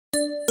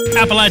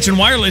Appalachian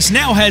Wireless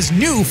now has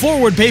new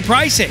forward pay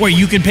pricing, where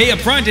you can pay up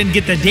front and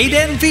get the data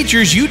and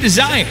features you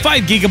desire.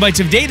 5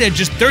 gigabytes of data,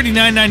 just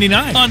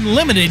 $39.99.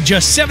 Unlimited,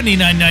 just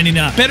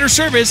 $79.99. Better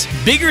service,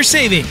 bigger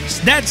savings.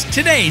 That's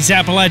today's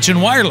Appalachian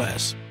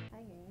Wireless.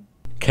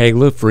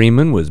 Kayla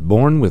Freeman was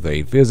born with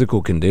a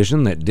physical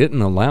condition that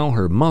didn't allow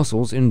her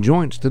muscles and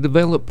joints to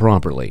develop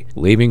properly,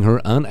 leaving her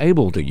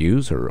unable to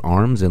use her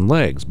arms and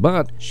legs,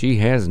 but she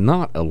has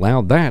not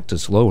allowed that to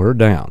slow her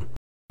down.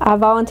 I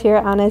volunteer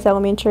at Inez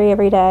Elementary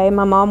every day.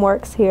 My mom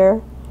works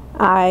here.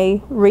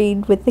 I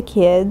read with the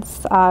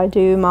kids. I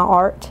do my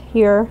art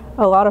here,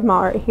 a lot of my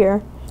art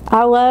here.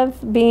 I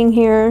love being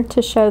here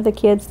to show the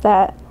kids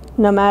that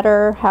no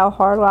matter how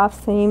hard life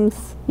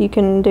seems, you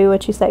can do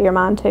what you set your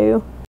mind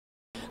to.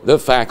 The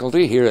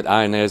faculty here at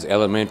Inez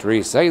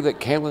Elementary say that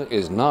Kayla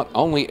is not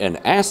only an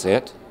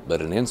asset,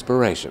 but an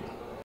inspiration.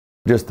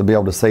 Just to be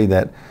able to see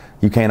that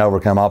you can't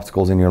overcome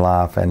obstacles in your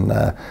life, and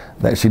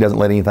that she doesn't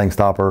let anything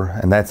stop her,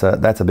 and that's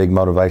a big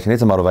motivation.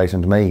 It's a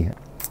motivation to me,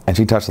 and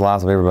she touched the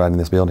lives of everybody in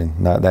this building.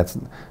 That's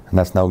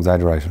no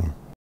exaggeration.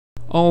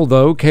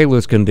 Although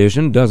Kayla's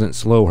condition doesn't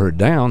slow her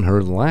down,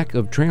 her lack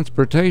of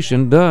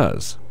transportation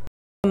does.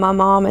 My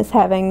mom is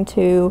having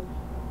to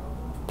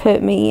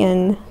put me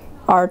in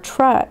our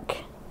truck,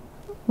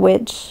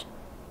 which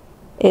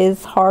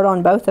is hard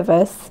on both of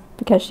us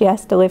because she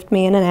has to lift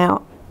me in and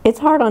out. It's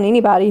hard on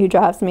anybody who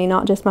drives me,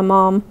 not just my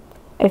mom.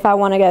 If I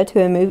want to go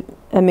to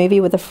a movie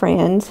with a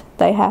friend,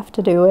 they have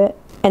to do it.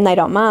 And they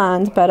don't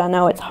mind, but I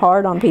know it's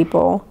hard on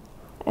people.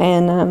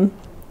 And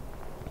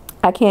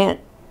I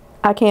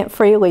can't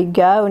freely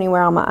go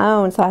anywhere on my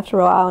own, so I have to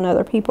rely on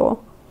other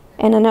people.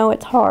 And I know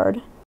it's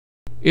hard.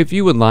 If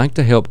you would like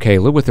to help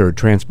Kayla with her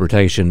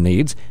transportation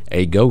needs,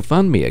 a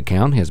GoFundMe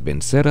account has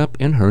been set up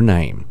in her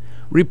name.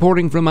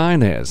 Reporting from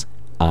Inez,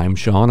 I'm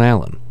Sean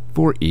Allen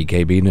for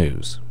EKB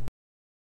News.